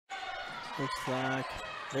Looks like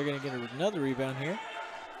they're going to get another rebound here.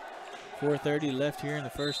 4:30 left here in the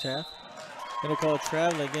first half. Going to call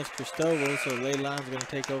traveling against Christoval, so Lady Lions going to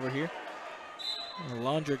take over here.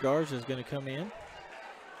 Alondra Garza is going to come in.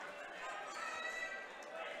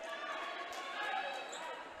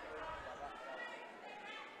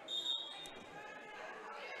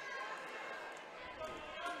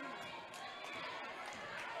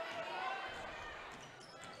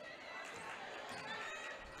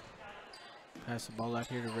 Pass the ball out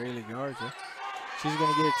here to Rayleigh Garza. She's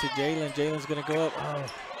going to get it to Jalen. Jalen's going to go up. Oh.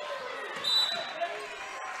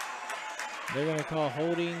 They're going to call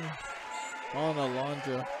holding on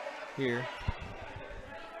Alondra here.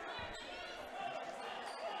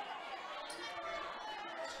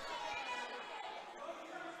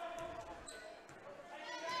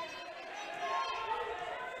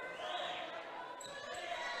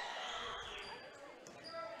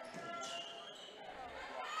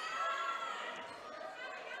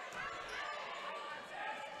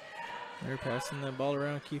 They're passing that ball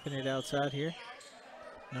around, keeping it outside here.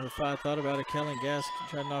 Number 5 thought about it. Kellen Gass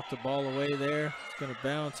tried to knock the ball away there. It's going to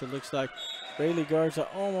bounce. It looks like Rayleigh Garza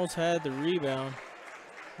almost had the rebound.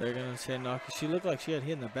 They're going to say knock it. She looked like she had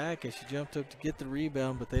hit in the back as she jumped up to get the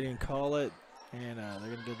rebound, but they didn't call it. And they're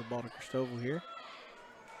going to give the ball to Christoval here.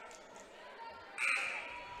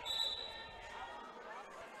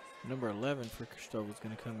 Number 11 for Christoval is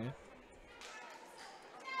going to come in.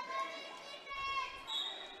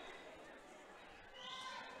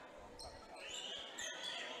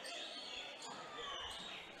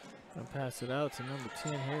 Gonna pass it out to number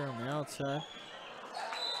 10 here on the outside.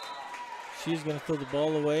 She's gonna throw the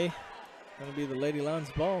ball away. Gonna be the Lady Lions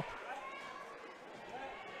ball.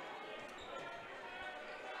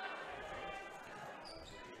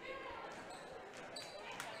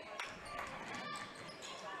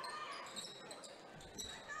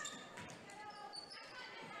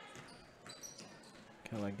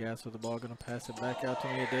 Kind of like Gas with the ball, gonna pass it back out to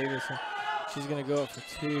Mia Davis. And she's gonna go up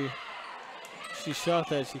for 2. She shot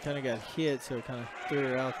that, she kind of got hit, so it kind of threw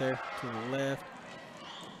her out there to the left.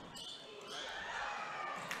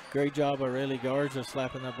 Great job by Rayleigh Garza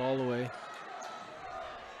slapping that ball away.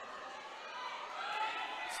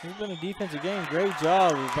 It's been a defensive game. Great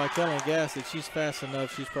job by Kellen Gass. If she's fast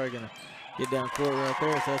enough, she's probably going to get down court right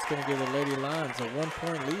there. So that's going to give the Lady Lions a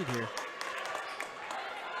 1-point lead here.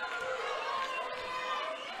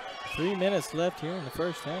 3 minutes left here in the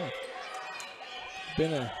first half.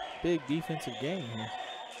 Been a big defensive game here.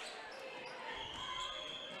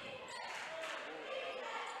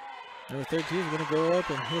 Number 13 is going to go up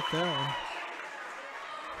and hit that one.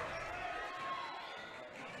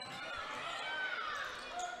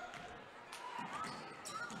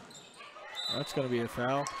 That's going to be a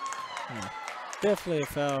foul. Yeah, definitely a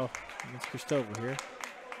foul against Christoval here.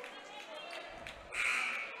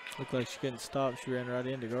 Looked like she couldn't stop. She ran right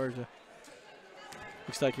into Garza.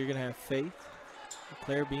 Looks like you're going to have Faith,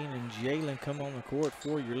 Claire Bean, and Jalen come on the court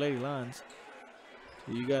for your Lady Lions.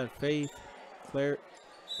 So you got Faith, Claire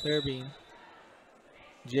Bean,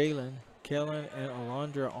 Jalen, Kellen, and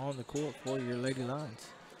Alondra on the court for your Lady Lions.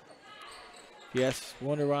 Yes,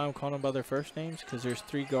 wonder why I'm calling them by their first names, because there's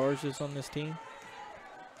 3 Garzas on this team.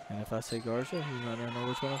 And if I say Garza, you might not know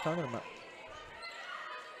which one I'm talking about.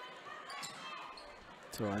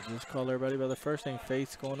 So I just call everybody by the first name.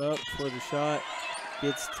 Faith's going up for the shot.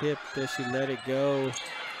 Gets tipped as she let it go.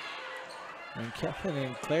 And Kellen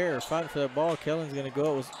and Claire are fighting for that ball. Kellen's going to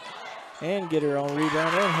go up and get her own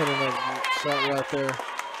rebound and hit another shot right there.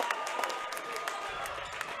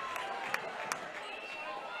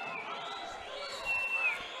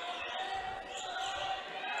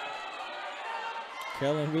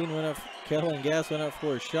 Kellen Gass went up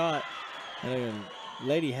for a shot, and a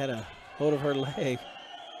lady had a hold of her leg.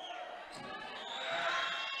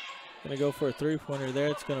 Gonna go for a 3-pointer there.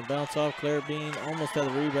 It's gonna bounce off. Claire Bean almost had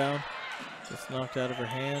the rebound. It's knocked out of her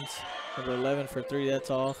hands. Number 11 for 3, that's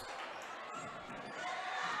off.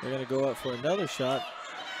 They're gonna go up for another shot.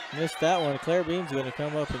 Missed that one. Claire Bean's gonna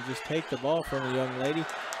come up and just take the ball from the young lady.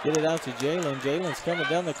 Get it out to Jalen. Jalen's coming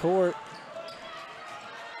down the court.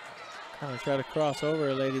 Kind of try to cross over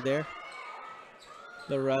a lady there.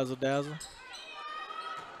 Little razzle dazzle.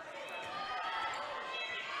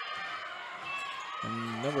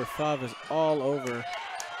 And number 5 is all over.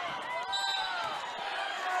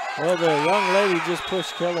 Well, the young lady just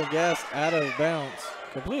pushed Kellen Gass out of bounds.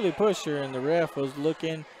 Completely pushed her, and the ref was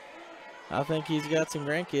looking. I think he's got some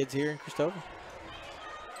grandkids here in Christoval.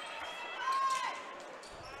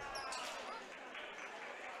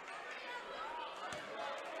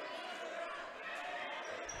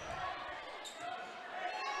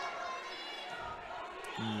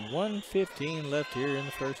 1:15 left here in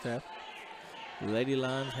the first half. The Lady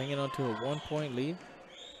Lions hanging on to a 1-point lead.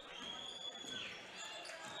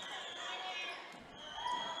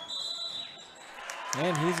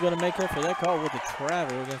 And he's going to make up for that call with a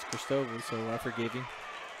travel against Christoval, so I forgive him.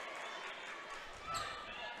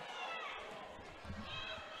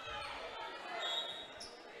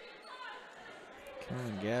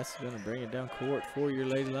 Kellen Gass is going to bring it down court for your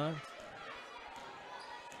Lady Lions.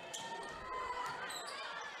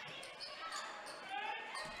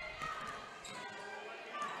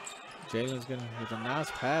 Jalen's going to, with a nice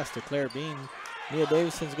pass to Claire Bean. Nia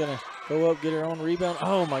Davidson's going to go up, get her own rebound.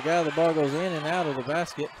 Oh my God, the ball goes in and out of the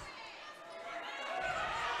basket.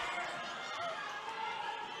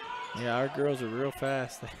 Yeah, our girls are real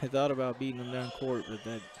fast. They thought about beating them down court, but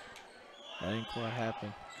that ain't quite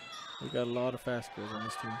happening. We got a lot of fast girls on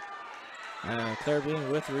this team. Claire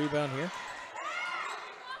Bean with the rebound here.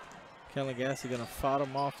 Kelly Gassy going to fight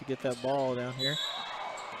them off to get that ball down here.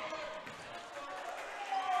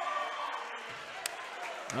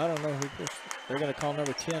 I don't know who pushed. They're going to call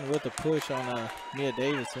number 10 with a push on Nia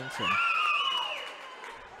Davidson. So.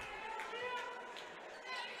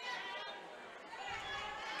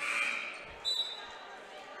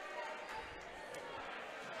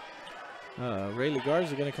 Rayleigh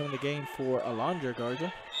Garza going to come in the game for Alondra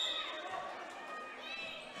Garza.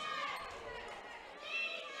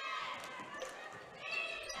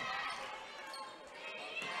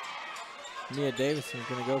 Nia Davidson's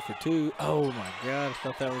going to go for 2. Oh my God, I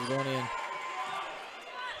thought that was going in.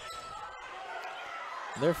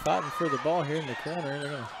 They're fighting for the ball here in the corner. They're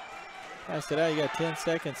going to pass it out. You got 10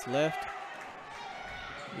 seconds left.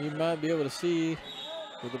 You might be able to see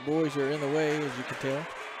where the boys are in the way, as you can tell.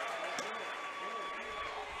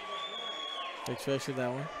 Especially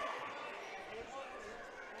that one.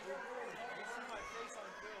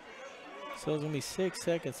 So there's going to be 6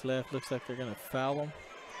 seconds left. Looks like they're going to foul them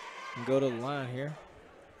and go to the line here.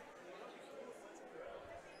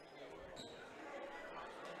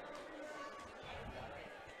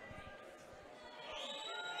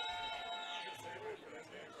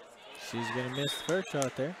 She's going to miss the first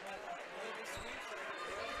shot there.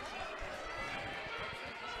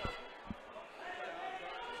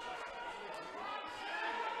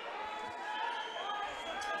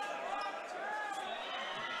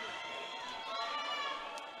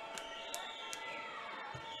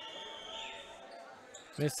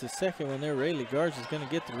 Missed the second one there. Rayleigh Garza is going to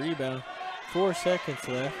get the rebound. 4 seconds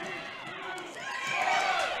left.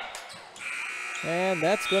 And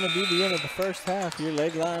that's going to be the end of the first half. Your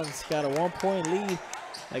Lady Lions got a 1-point lead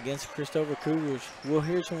against Christoval Cougars. We'll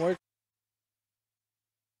hear some words.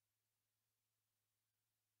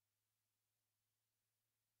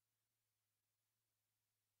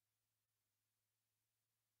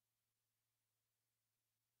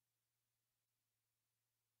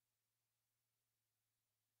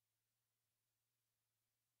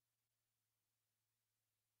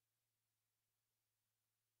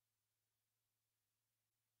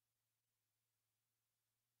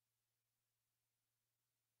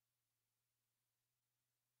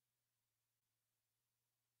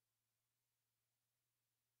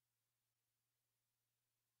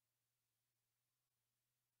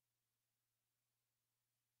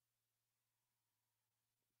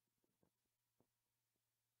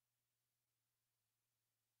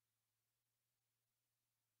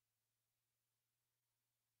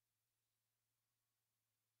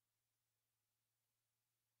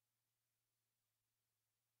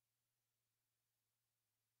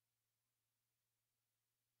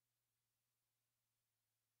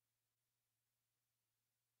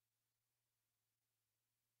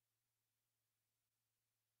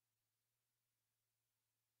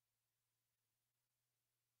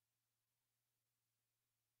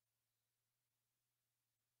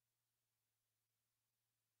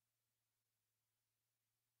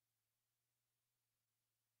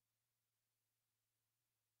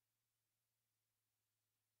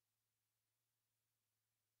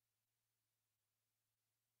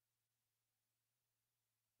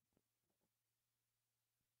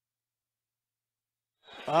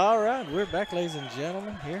 All right, we're back, ladies and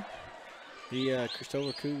gentlemen, here. The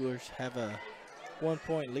Christoval Cougars have a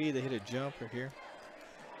 1-point lead. They hit a jumper here.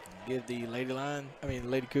 Give the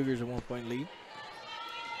Lady Cougars a 1-point lead.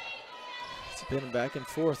 It's been back and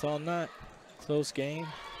forth all night. Close game.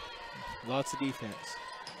 Lots of defense.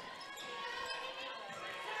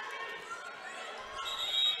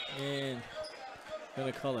 And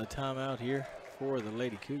going to call a timeout here for the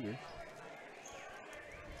Lady Cougars.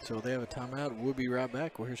 So they have a timeout. We'll be right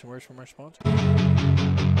back. We'll hear some words from our sponsor.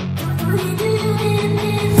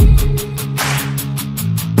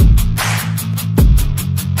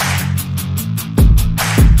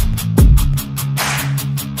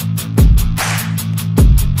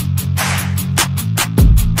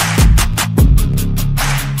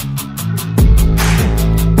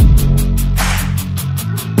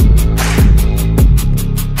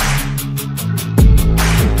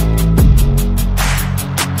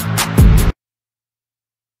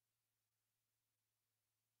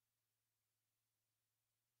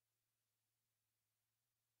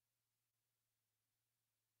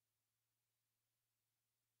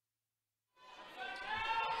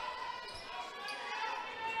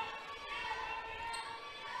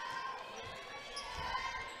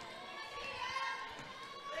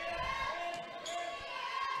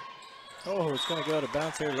 Oh, it's going to go out of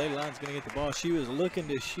bounds there. Lady Line's going to get the ball. She was looking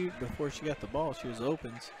to shoot before she got the ball. She was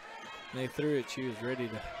open. And they threw it. She was ready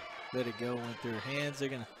to let it go. Went through her hands. They're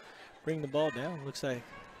going to bring the ball down. Looks like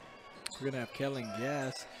we're going to have Kellen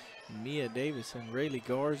Gass, Mia Davison, Rayleigh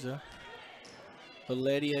Garza,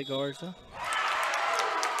 Valedia Garza,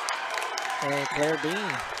 and Claire Bean.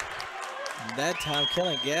 And that time,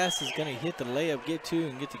 Kellen Gass is going to hit the layup, get two,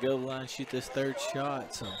 and get to go to the line, shoot this third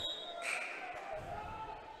shot. So.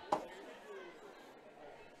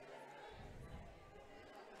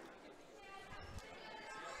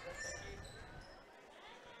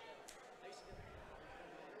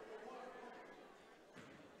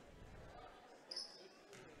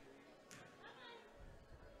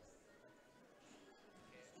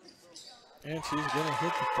 And she's going to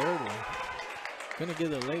hit the third one. Going to give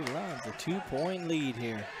the Lady Lions a 2-point lead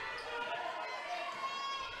here.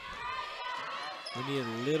 We need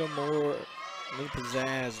a little more, little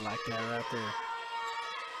pizzazz like that right there.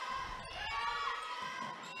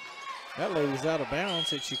 That lady's out of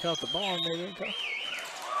bounds, and she caught the ball, and they didn't call.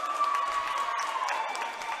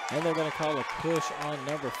 And they're going to call a push on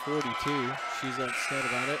number 42. She's upset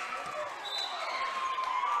about it.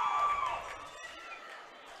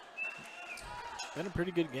 Been a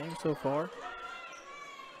pretty good game so far.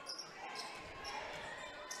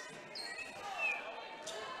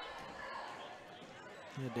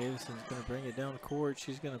 Yeah, Davison's going to bring it down the court.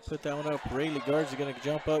 She's going to put that one up. Rayleigh Garza going to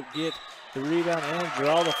jump up, get the rebound, and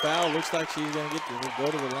draw the foul. Looks like she's going to get to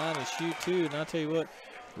go to the line and shoot too. And I'll tell you what,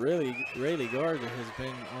 Rayleigh Garza has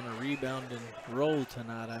been on a rebounding roll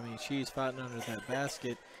tonight. I mean, she's fighting under that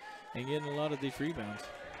basket and getting a lot of these rebounds.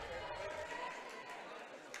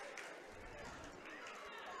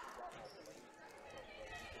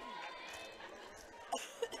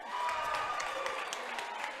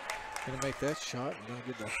 Gonna make that shot and gonna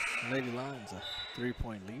give the Lady Lions a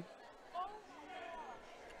 3-point lead.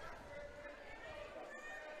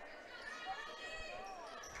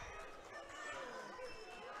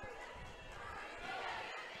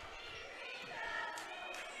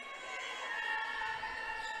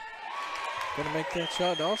 Gonna make that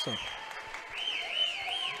shot also.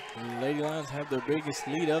 The Lady Lions have their biggest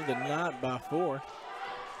lead of the night by 4.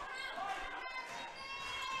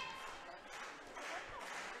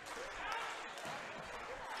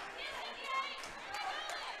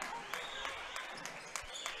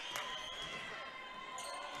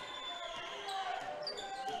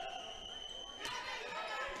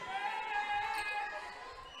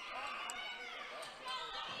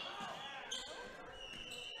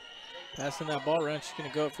 Passing that ball around, she's going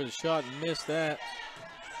to go up for the shot and miss that.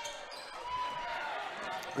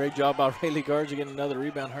 Great job by Rayleigh Garza getting another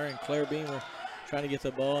rebound. Her and Claire Bean were trying to get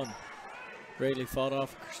the ball, and Rayleigh fought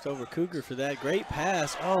off Christoval Cougar for that. Great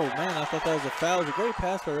pass. Oh, man, I thought that was a foul. It was a great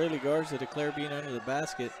pass by Rayleigh Garza to Claire Bean under the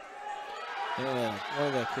basket. And one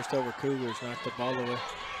of the Christoval Cougars knocked the ball away.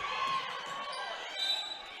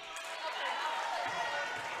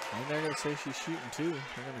 And they're going to say she's shooting too.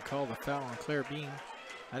 They're going to call the foul on Claire Bean.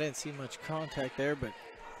 I didn't see much contact there, but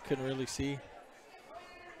couldn't really see.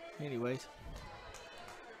 Anyways.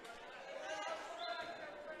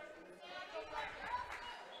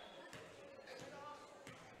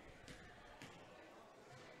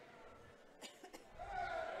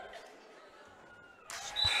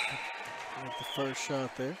 Make the first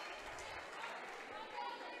shot there.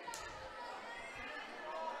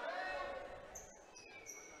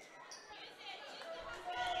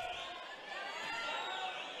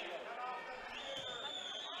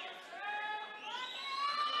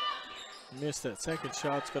 Missed that second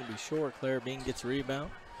shot. It's going to be short. Claire Bean gets a rebound.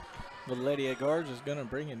 Valedia Garza is going to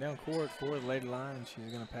bring it down court for the Lady Lions.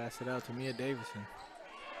 She's going to pass it out to Mia Davison.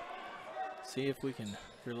 See if we can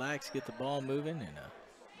relax, get the ball moving, and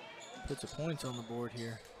put some points on the board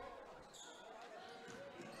here.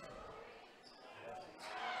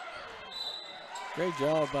 Great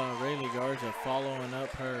job by Rayleigh Garza following up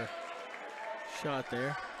her shot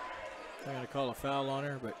there. They're going to call a foul on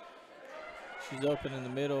her, but she's open in the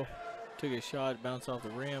middle. Took a shot, bounced off the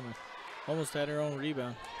rim, and almost had her own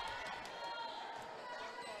rebound.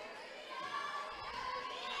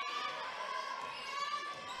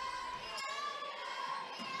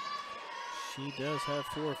 She does have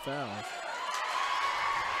 4 fouls.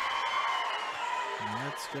 And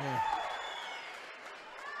that's gonna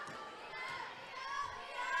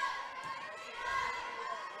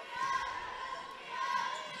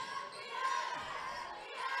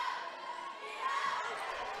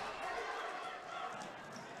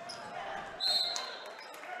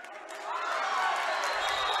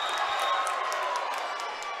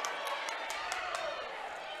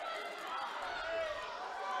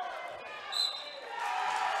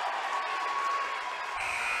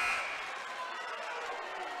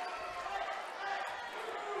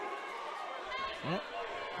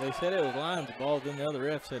They said it was Lions' ball, then the other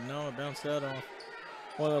ref said no, it bounced out off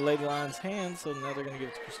one of the Lady Lions' hands, so now they're going to give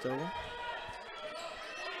it to Christoval.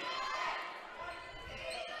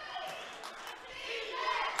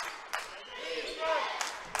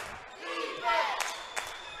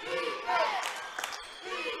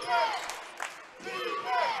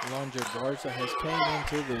 Alondra Garza has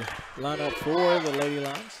came into the lineup for the Lady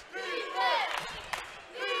Lions.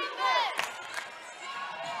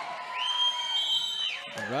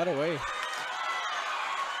 And right away.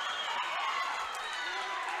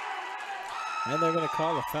 And they're going to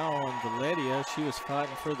call a foul on Valedia. She was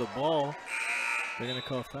fighting for the ball. They're going to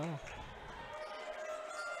call a foul.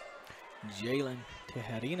 Jalen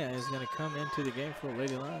Tejarina is going to come into the game for the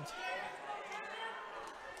Lady Lions.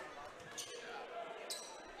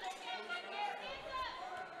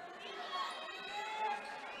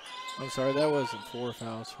 I'm sorry, that wasn't 4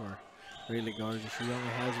 fouls for Rayleigh Garza. She only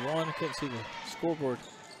has 1. I couldn't see the scoreboard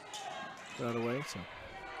right away, so.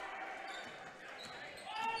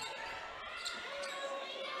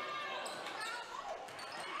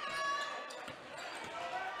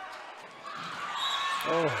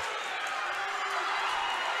 Oh.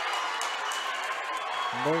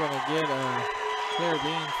 And they're going to get Claire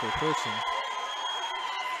Bean for pushing.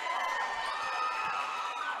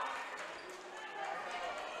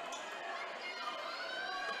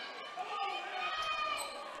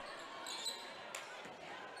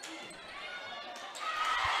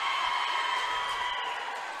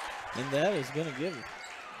 And that is going to give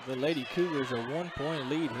the Lady Cougars a 1-point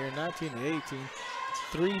lead here, 19-18.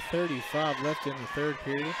 3:35 left in the third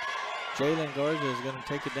period. Jalen Garza is going to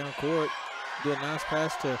take it down court. Do a nice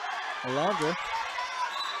pass to Alondra.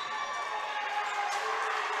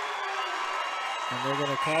 And they're going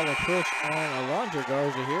to call a push on Alondra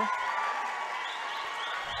Garza here.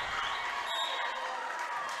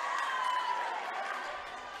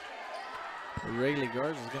 Rayleigh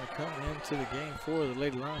Garza is going to come into the game for the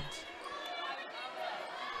Lady Lions.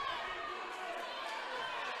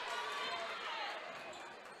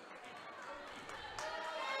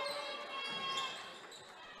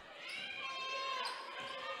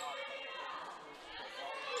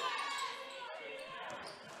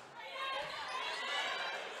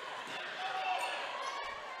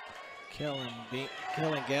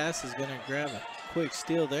 Kellen Gass is going to grab a quick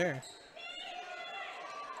steal there.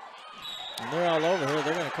 And they're all over her.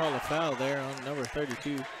 They're going to call a foul there on number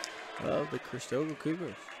 32 of the Christoval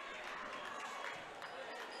Cougars.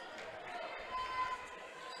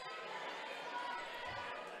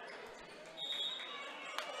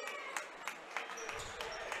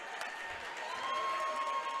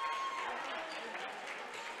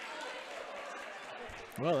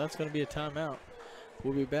 Well, that's going to be a timeout.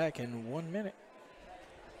 We'll be back in 1 minute.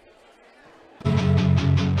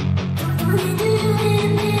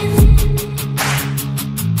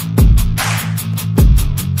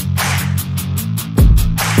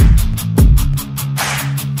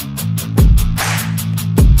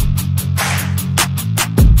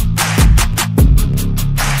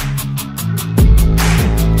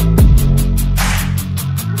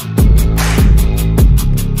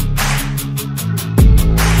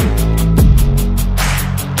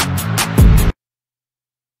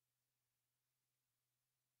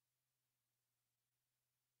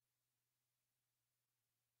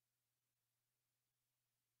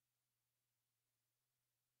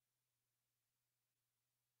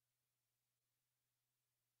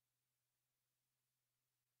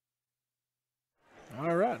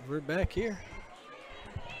 All right, we're back here.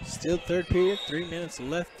 Still third period, 3 minutes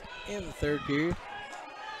left in the third period.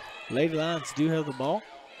 Lady Lions do have the ball.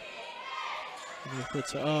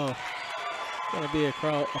 Going to be a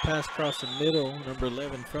pass across the middle. Number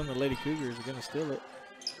 11 from the Lady Cougars are going to steal it.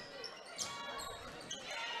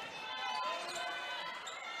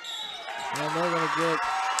 And they're going to get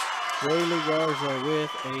Rayleigh Garza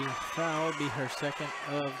with a foul, be her second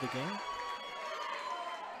of the game.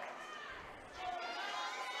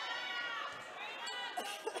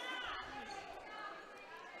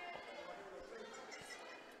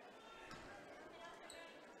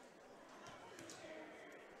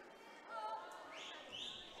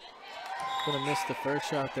 Gonna miss the first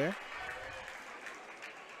shot there.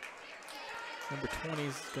 Number 20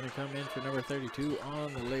 is gonna come in for number 32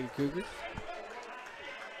 on the Lady Cougars.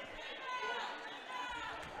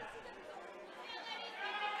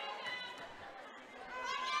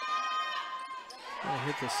 Gonna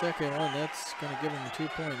hit the second one. That's gonna give them a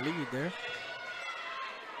 2-point lead there.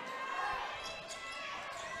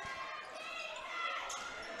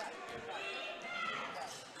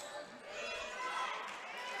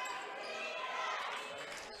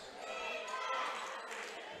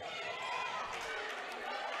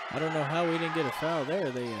 I don't know how we didn't get a foul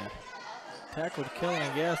there. They tackled Kellen,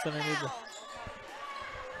 I guess, underneath the.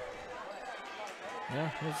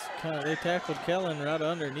 Yeah, it's kind of, they tackled Kellen right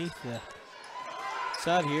underneath the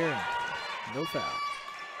side here. And no foul.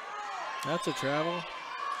 That's a travel.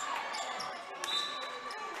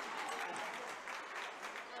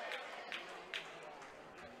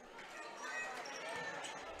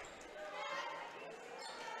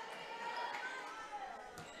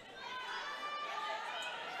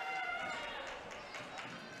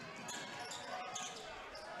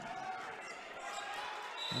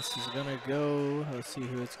 This is gonna go, let's see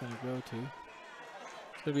who it's gonna go to.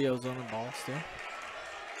 It's gonna be Ozona ball still.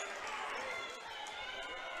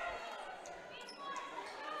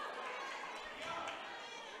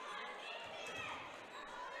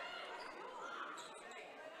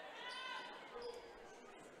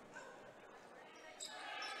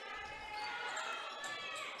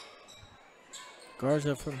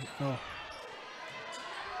 Garza from, oh,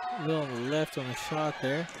 a little on the left on the shot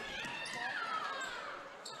there.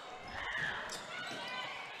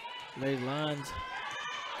 Lady Lines,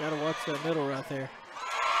 gotta watch that middle right there.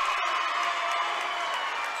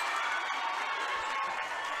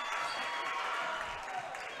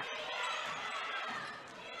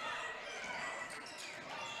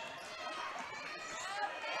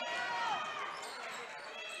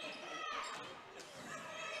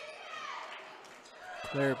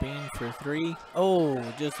 Claire Bean for three. Oh,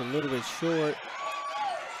 just a little bit short.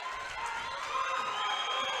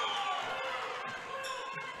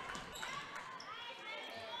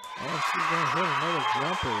 Oh, she's gonna hit another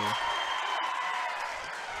jumper.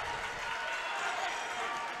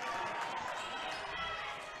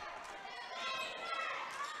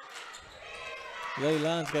 Lady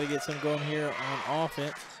Lions got to get some going here on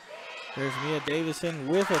offense. There's Mia Davison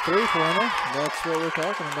with a three-pointer. That's what we're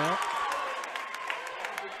talking about.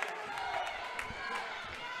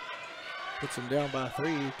 Puts them down by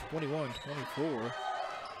three, 21-24.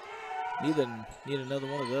 Need another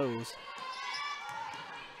one of those.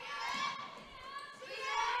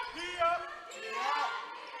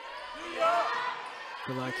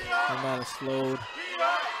 Feel like I might have slowed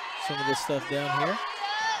some of this stuff down here.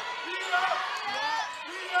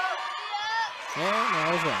 And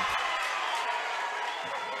now it's out.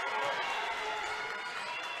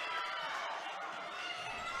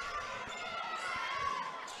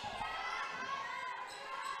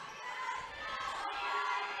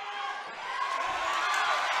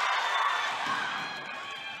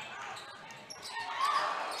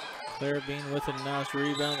 Claire Bean with a nice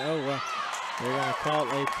rebound. Oh, well, they're going to call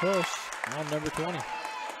a push on number 20.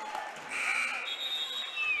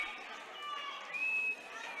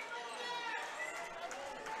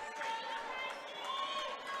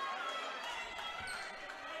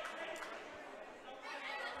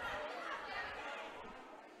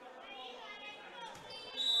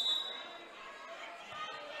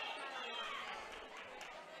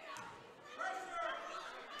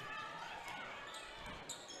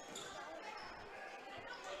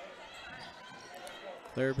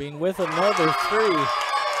 Claire Bean with another three.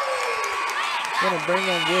 Going to bring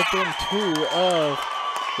them within two of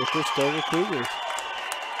the Christoval Cougars.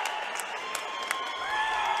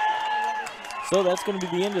 So that's going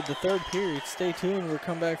to be the end of the third period. Stay tuned. We'll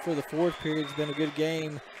come back for the fourth period. It's been a good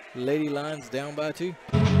game. Lady Lions down by 2.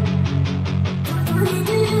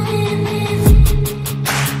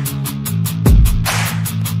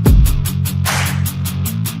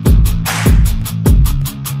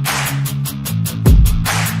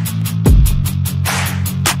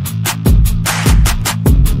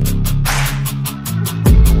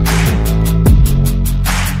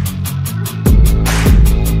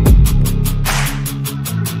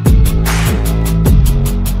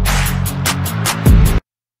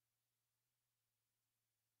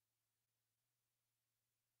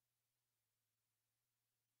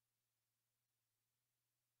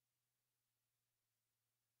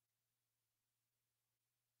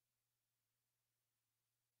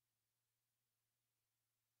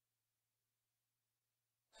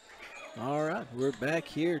 All right, we're back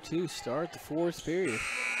here to start the fourth period.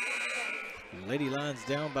 Lady Lions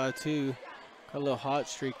down by 2. Got a little hot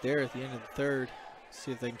streak there at the end of the third.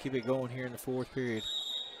 See if they can keep it going here in the fourth period.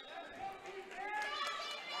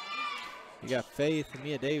 You got Faith,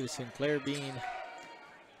 Mia Davison, Claire Bean,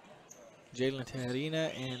 Jalen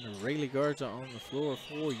Tejerina, and Rayleigh Garza on the floor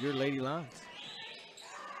for your Lady Lions.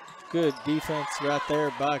 Good defense right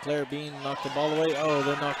there by Claire Bean. Knocked the ball away. Oh,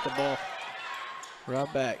 they knocked the ball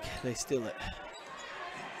right back. They steal it.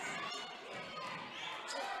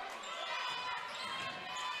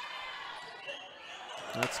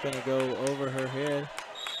 That's going to go over her head.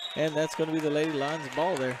 And that's going to be the Lady Lions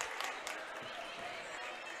ball there.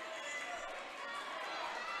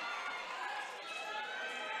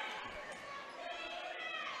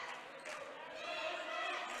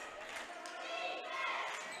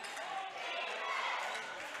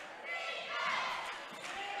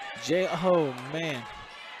 Oh man,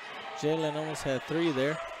 Jalen almost had 3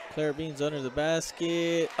 there. Claire Beans under the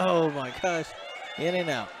basket. Oh my gosh, in and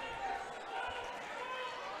out.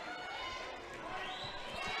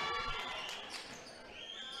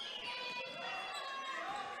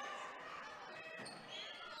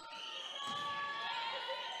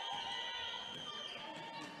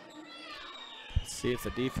 Let's see if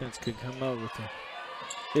the defense could come up with a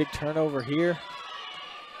big turnover here.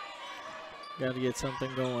 Got to get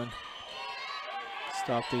something going.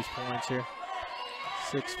 Stop these points here.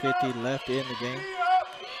 6:50 left in the game.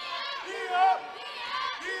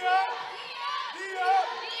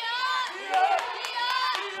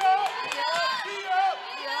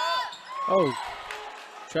 Oh,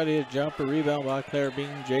 try to get a jumper, rebound by Claire Bean.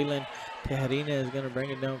 Jalen Tejarina is going to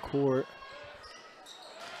bring it down court.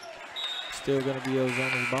 Still going to be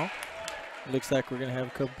Ozona's ball. Looks like we're going to have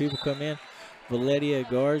a couple people come in. Valeria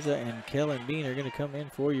Garza and Kellen Bean are going to come in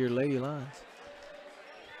for your Lady Lions.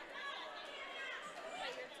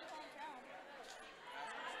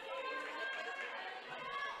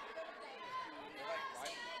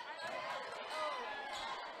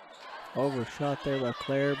 Overshot there by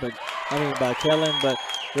Claire, by Kellen, but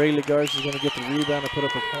Rayleigh Garza is going to get the rebound and put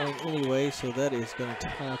up a point anyway, so that is going to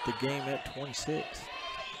tie up the game at 26.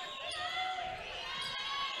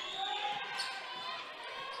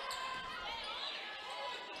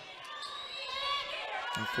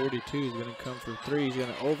 And 42 is going to come for 3. He's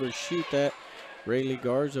going to overshoot that. Rayleigh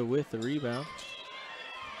Garza with the rebound.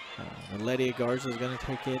 Valeria Garza is going to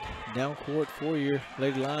take it down court for your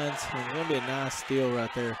Lady Lions. And it's going to be a nice steal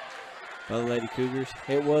right there by the Lady Cougars.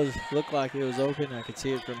 It looked like it was open. I could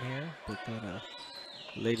see it from here, but then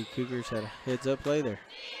Lady Cougars had a heads-up play there.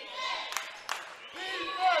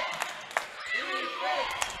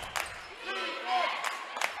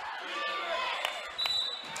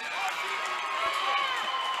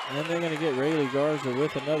 And they're going to get Rayleigh Garza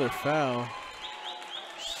with another foul.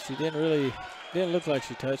 She didn't look like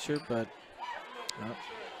she touched her, but no.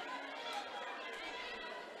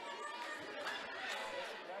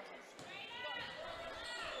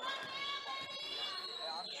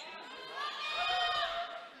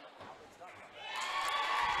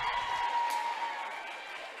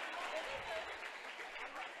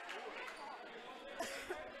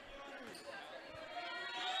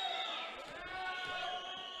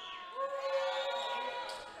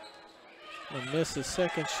 Missed the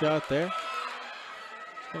second shot there.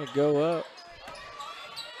 It's going to go up.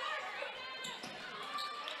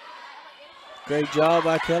 Great job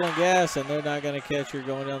by Kellen Gass, and they're not going to catch her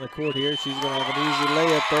going down the court here. She's going to have an easy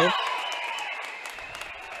layup there.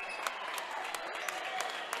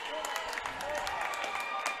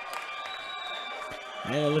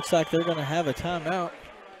 And it looks like they're going to have a timeout.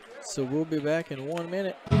 So we'll be back in 1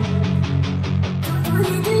 minute.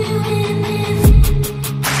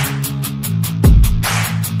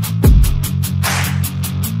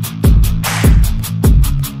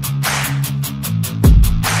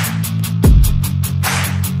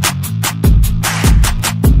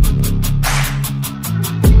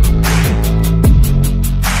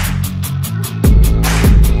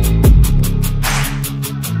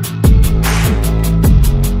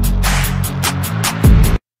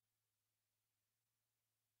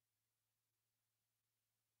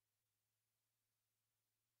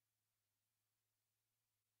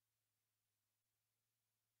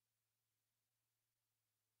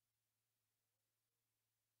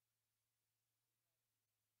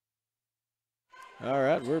 All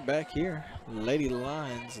right, we're back here. Lady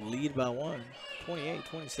Lions lead by 1,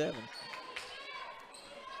 28-27.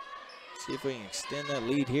 See if we can extend that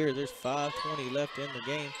lead here. There's 5:20 left in the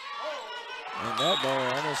game. And that ball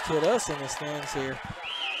almost hit us in the stands here.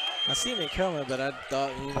 I seen it coming, but I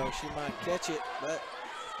thought, she might catch it. But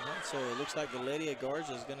so it looks like the Lady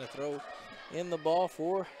Garza is going to throw in the ball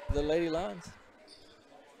for the Lady Lions.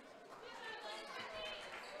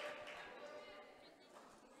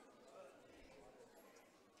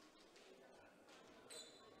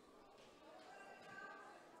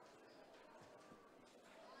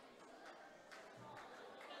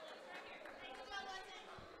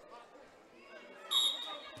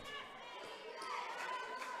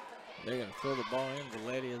 They're going to throw the ball in.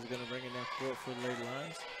 Valeria is going to bring it down court for the Lady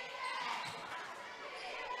Lions.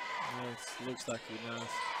 It looks like a nice,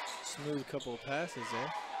 smooth couple of passes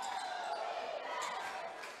there.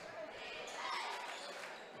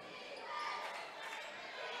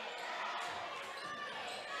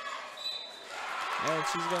 And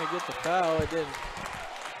she's going to get the foul. It didn't.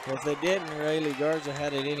 If they didn't, Lady Garza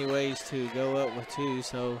had it anyways to go up with 2.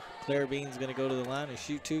 So Claire Bean's going to go to the line and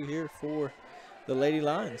shoot 2 here for the Lady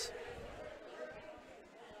Lions.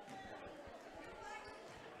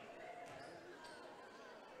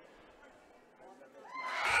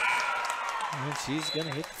 And she's going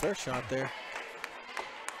to hit the first shot there.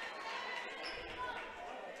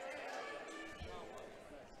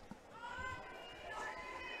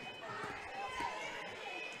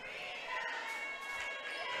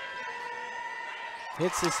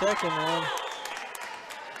 Hits the second one.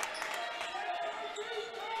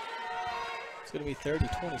 It's going to be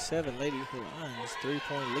 30-27, Lady Lions.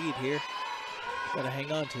 3-point lead here. Got to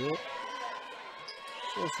hang on to it.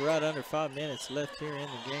 Just right under 5 minutes left here in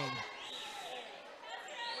the game.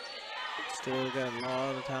 Still got a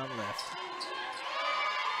lot of time left.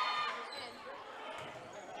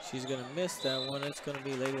 She's going to miss that one. It's going to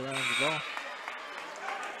be Lady Lions ball.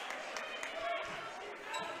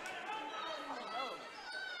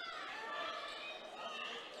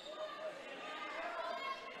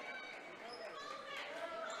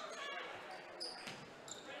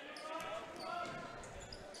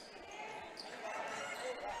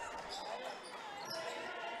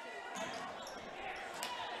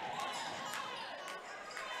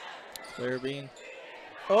 Claire Bean.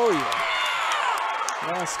 Oh,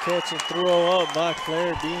 yeah. Nice catch and throw up by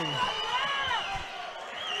Claire Bean.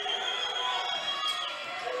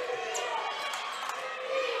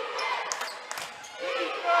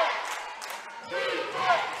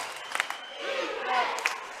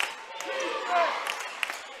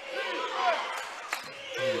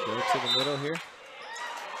 Go to the middle here.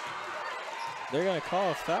 They're going to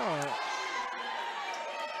call a foul.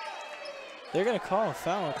 They're going to call a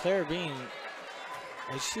foul on Claire Bean,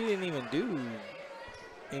 and she didn't even do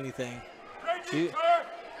anything. They're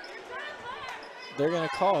going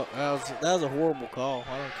to call it. That was a horrible call.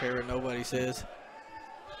 I don't care what nobody says.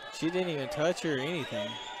 She didn't even touch her or anything.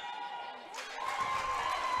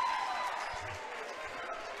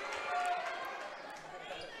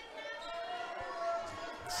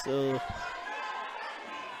 So,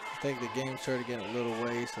 I think the game started getting a little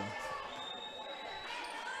away, so.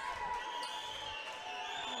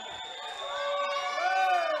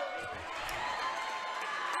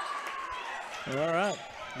 All right,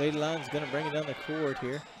 Lady Lions going to bring it down the court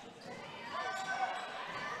here.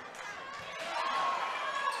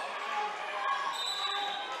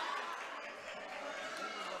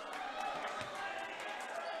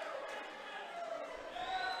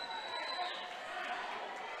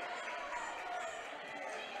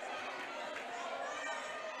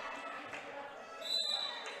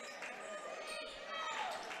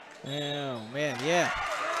 Oh, man, yeah.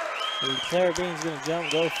 Claire Bean's going to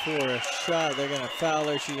jump, go for a shot. They're going to foul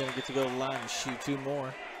her. She's going to get to go to the line and shoot 2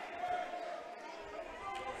 more.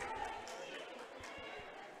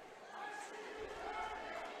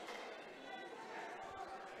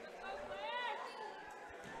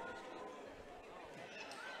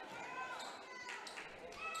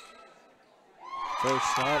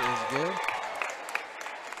 First shot is good.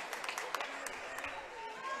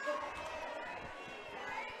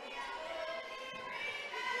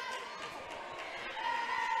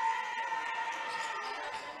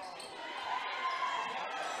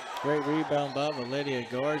 Great rebound by Valeria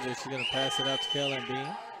Garza. She's going to pass it out to Kellen Bean.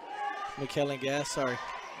 McKellen Gass, sorry.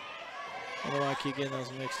 I don't know why I keep getting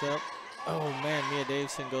those mixed up. Oh, man, Mia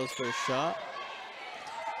Davidson goes for a shot.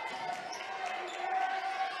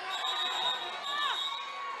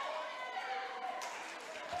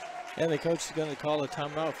 And the coach is going to call a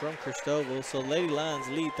timeout from Christoval. So Lady Lions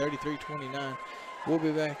lead 33-29. We'll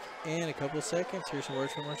be back in a couple of seconds. Here's some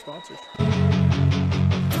words from our sponsors.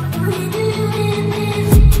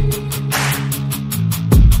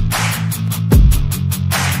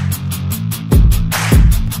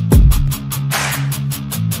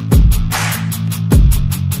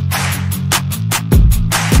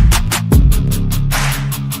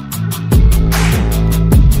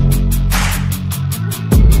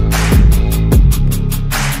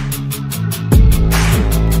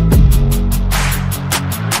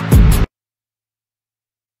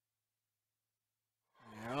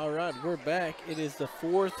 We're back. It is the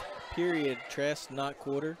 4th period, Tress, not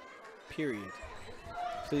quarter, period.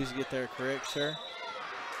 Please get that correct, sir.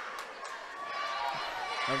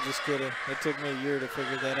 I'm just kidding. It took me a year to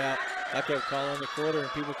figure that out. I kept calling the quarter and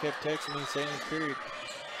people kept texting me saying period.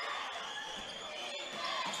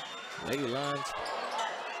 Lady Lions.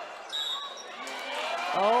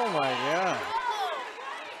 Oh my God.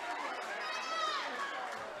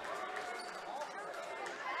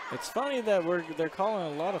 It's funny that they're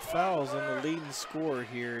calling a lot of fouls on the leading scorer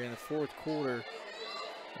here in the fourth quarter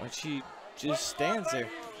when she just stands there.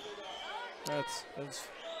 That's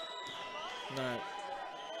not.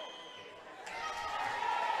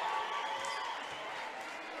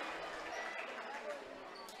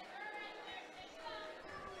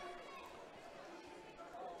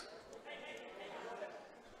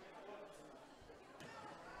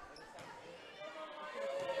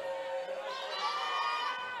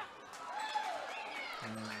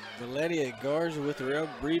 Valeria Garza with the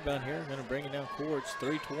rebound here. Going to bring it down courts.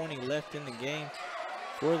 3:20 left in the game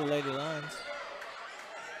for the Lady Lions.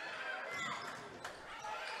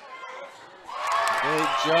 Great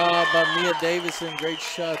job by Mia Davison. Great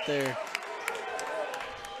shot there.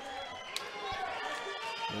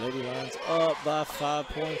 The Lady Lions up by 5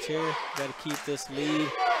 points here. Got to keep this lead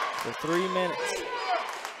for 3 minutes.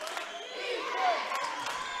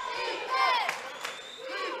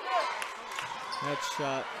 That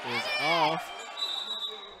shot is off.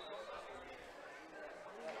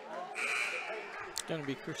 It's going to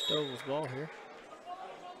be Christoval's ball here.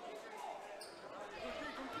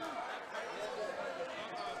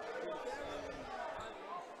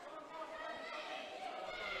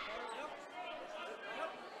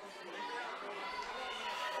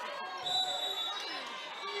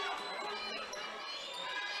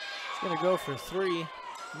 It's going to go for 3.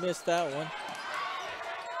 Missed that one.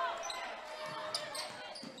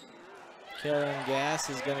 Kellen Gass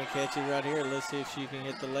is going to catch it right here. Let's see if she can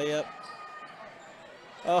hit the layup.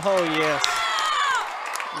 Oh, yes.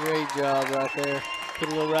 Great job right there. Put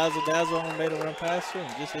a little razzle-dazzle on her, made her run past her,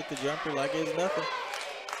 and just hit the jumper like it's nothing.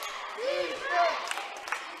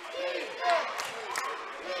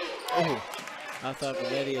 Oh, I thought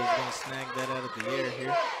Valeria was going to snag that out of the air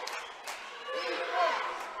here.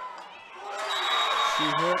 She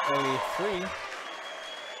hit a 3.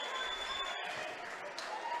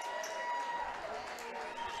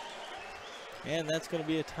 And that's going to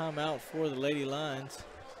be a timeout for the Lady Lions.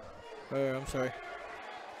 Or, I'm sorry.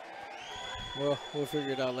 Well, we'll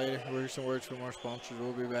figure it out later. We'll hear some words from our sponsors.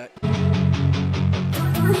 We'll be back.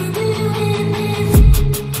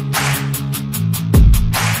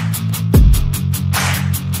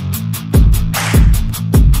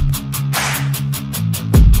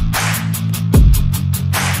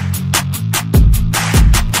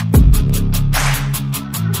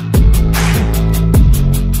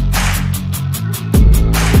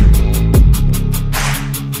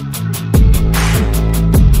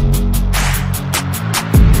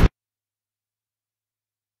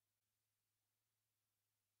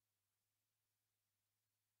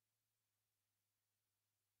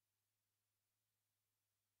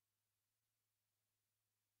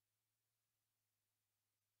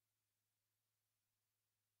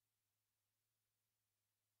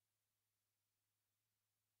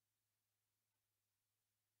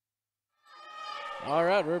 All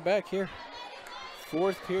right, we're back here.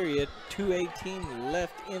 Fourth period, 2:18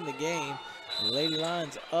 left in the game. Lady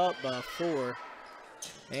Lions up by 4.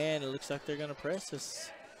 And it looks like they're going to press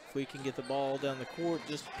us. If we can get the ball down the court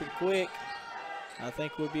just pretty quick, I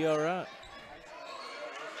think we'll be all right.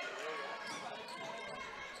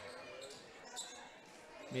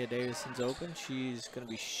 Mia Davison's open. She's going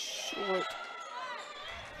to be short.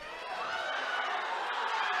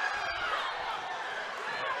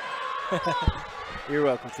 You're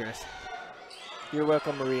welcome, Chris. You're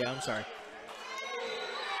welcome, Maria. I'm sorry.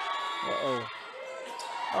 Uh-oh.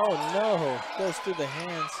 Oh, no. Goes through the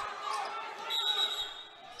hands.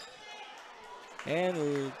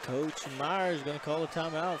 And Coach Myers is going to call a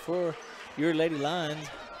timeout for your Lady Lions.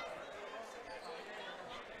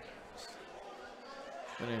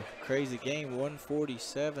 Been a crazy game.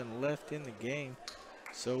 1:47 left in the game.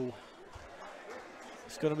 So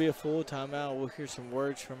it's going to be a full timeout. We'll hear some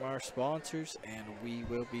words from our sponsors, and we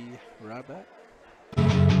will be right back.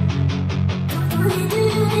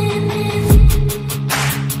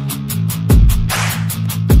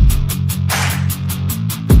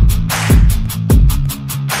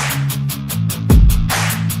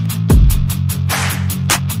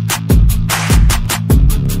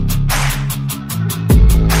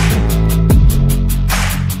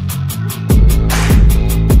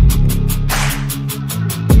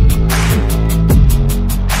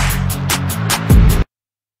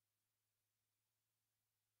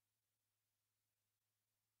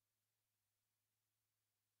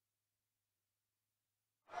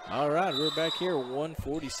 All right, we're back here.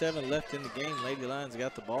 1:47 left in the game. Lady Lions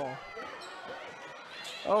got the ball.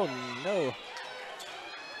 Oh, no.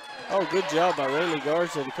 Oh, good job by Rayleigh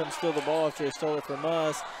Garza to come steal the ball after they stole it from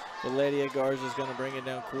us. The Lady Garza is going to bring it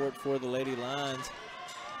down court for the Lady Lions.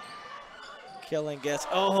 Kellen Guess.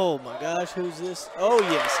 Oh my gosh, who's this? Oh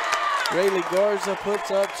yes, Rayleigh Garza puts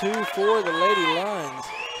up 2 for the Lady Lions.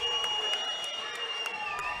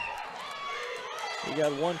 We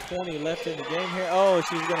got 1:20 left in the game here. Oh,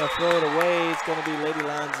 she's gonna throw it away. It's gonna be Lady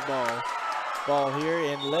Lions ball here,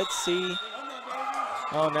 and let's see.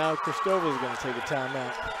 Oh, now Christoval is gonna take a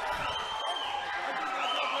timeout.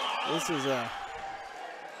 This is a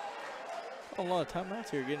lot of timeouts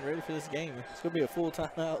here getting ready for this game. It's gonna be a full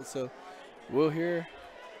timeout, so we'll hear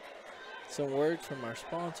some words from our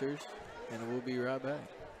sponsors, and we'll be right back.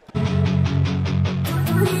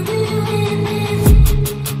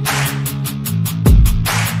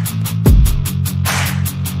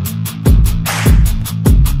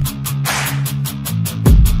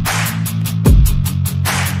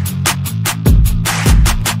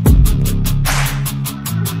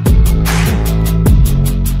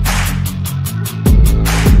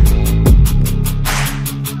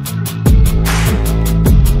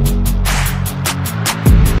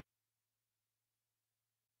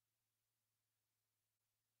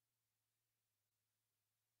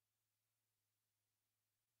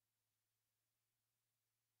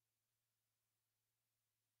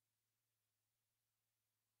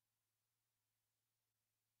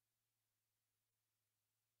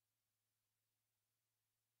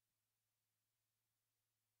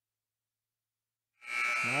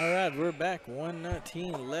 All right, we're back.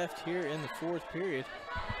 1:19 left here in the 4th period.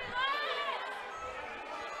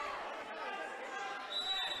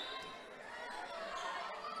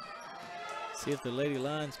 See if the Lady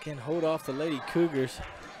Lions can hold off the Lady Cougars.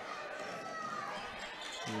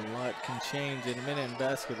 A lot can change in a minute in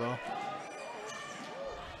basketball.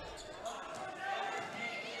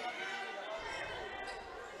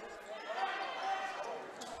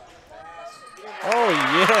 Oh,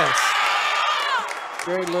 yes.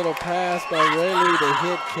 Great little pass by Rayleigh to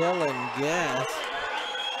hit Kellen Gass.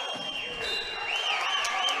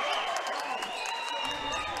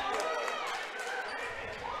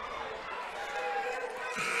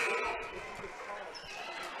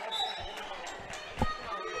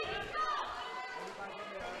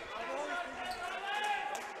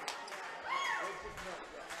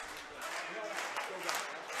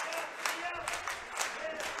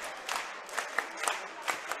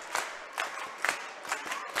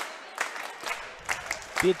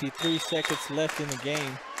 .53 seconds left in the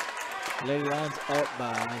game. Lady Lions up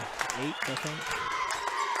by 8, I think.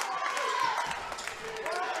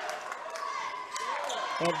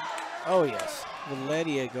 And, oh yes,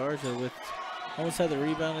 Valedia Garza with almost had the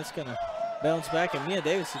rebound. It's gonna bounce back, and Mia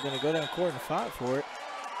Davis is gonna go down court and fight for it.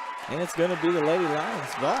 And it's gonna be the Lady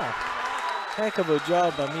Lions. Wow, heck of a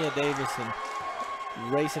job by Mia Davis and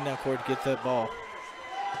racing down court to get that ball.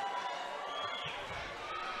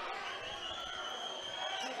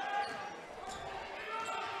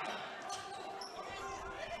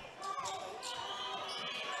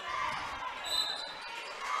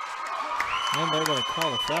 And they're going to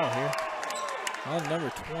call a foul here on number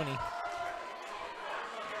 20.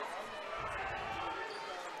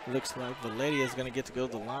 Looks like Valedia is going to get to go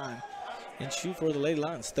to the line and shoot for the Lady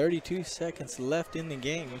Lions. 32 seconds left in the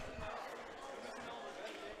game.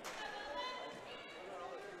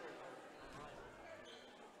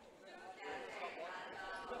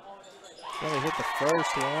 Going to hit the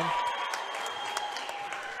first one.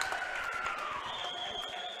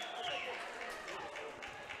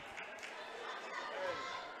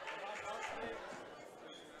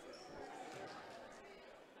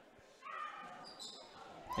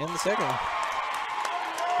 And the second one.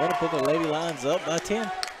 Going to put the Lady Lions up by 10.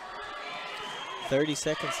 30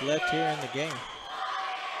 seconds left here in the game.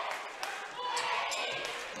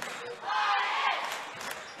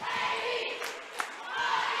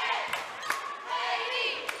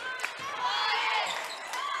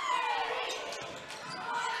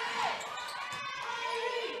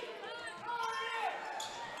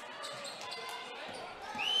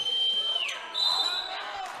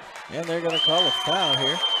 And they're going to call a foul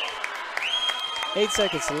here. 8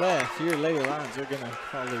 seconds left. Your Lady Lions are going to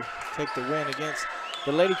probably take the win against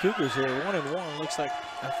the Lady Cougars here. 1-1. Looks like,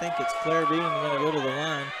 I think it's Claire Bean going to go to the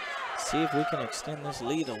line. See if we can extend this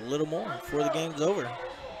lead a little more before the game's over.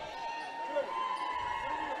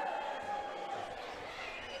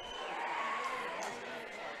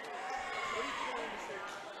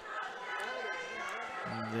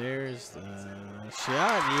 And there's the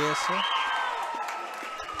shot. Yes, sir.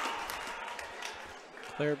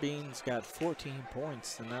 Claire Bean's got 14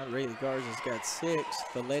 points, and now Rayleigh Garza's got 6.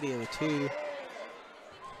 Valedia with 2.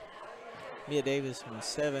 Mia Davis with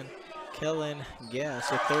 7. Kellen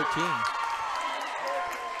Gass with 13.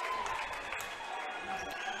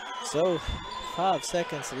 So 5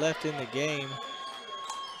 seconds left in the game.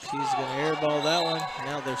 She's going to airball that one.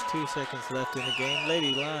 Now there's 2 seconds left in the game.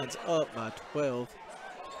 Lady Lions up by 12.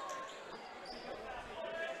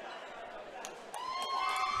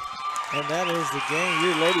 And that is the game.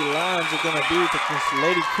 Your Lady Lions are going to beat the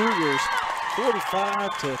Lady Cougars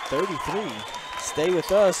 45-33. Stay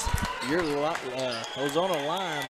with us. Your Ozona Lions